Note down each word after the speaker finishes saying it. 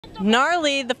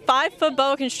Gnarly, the 5-foot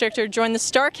boa constrictor, joined the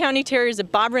Stark County Terriers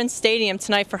at Bob Run Stadium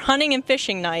tonight for hunting and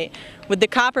fishing night. Would the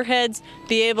Copperheads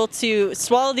be able to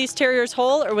swallow these terriers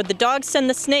whole, or would the dogs send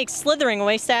the snakes slithering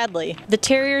away sadly? The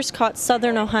Terriers caught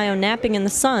Southern Ohio napping in the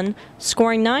sun,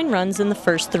 scoring 9 runs in the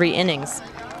first 3 innings.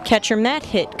 Catcher Matt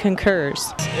Hitt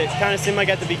concurs. It kind of seemed like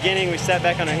at the beginning we sat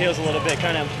back on our heels a little bit,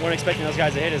 kind of weren't expecting those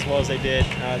guys to hit as well as they did.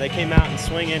 They came out and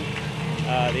swinging.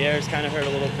 The airs kind of hurt a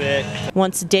little bit.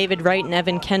 Once David Wright and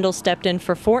Evan Kendall stepped in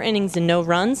for 4 innings and no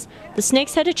runs, the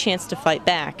Snakes had a chance to fight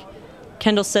back.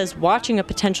 Kendall says watching a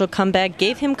potential comeback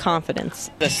gave him confidence.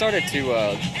 They started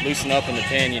to loosen up in the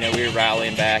pen. We were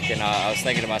rallying back, and I was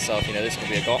thinking to myself, this could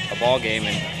be a ball game,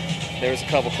 and there was a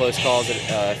couple close calls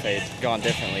that if they had gone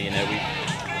differently, we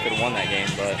could have won that game.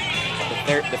 But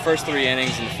the first 3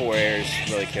 innings and the 4 errors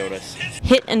really killed us.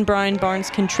 Hitt and Brian Barnes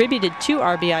contributed 2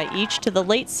 RBI each to the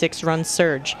late 6-run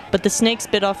surge, but the Snakes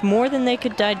bit off more than they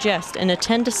could digest in a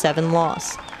 10-7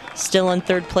 loss. Still in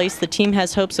 3rd place, the team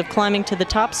has hopes of climbing to the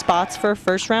top spots for a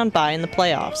first-round bye in the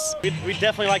playoffs. We'd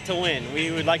definitely like to win.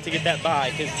 We would like to get that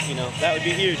bye because, that would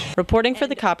be huge. Reporting for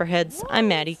the Copperheads, I'm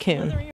Maddie Kuhn.